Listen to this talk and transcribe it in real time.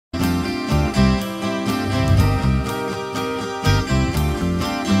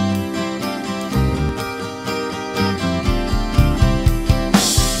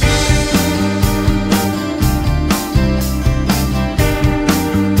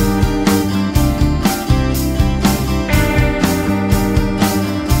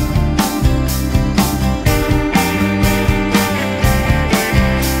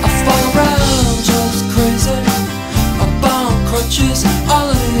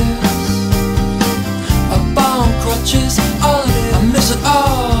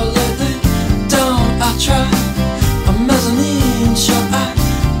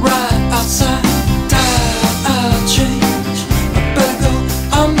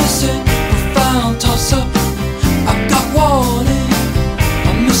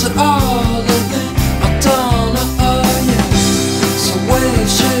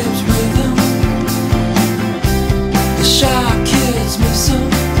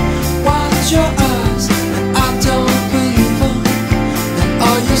close your eyes and I don't believe them, and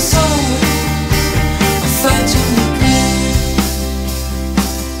all your songs are faintly clear.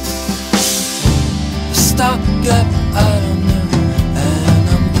 Stop, get, I don't know, and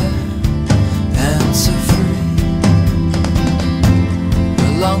I'm there and so free.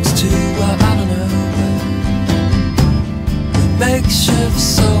 Belongs to I don't know where. We make shifts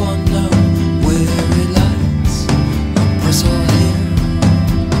so unknown, weary lights bristle here,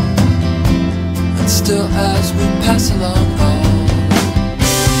 and still as we pass along all.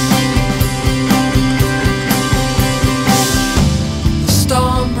 The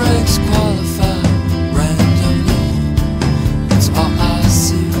storm breaks qualified randomly, it's all I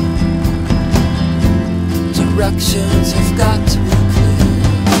see. Directions have got to be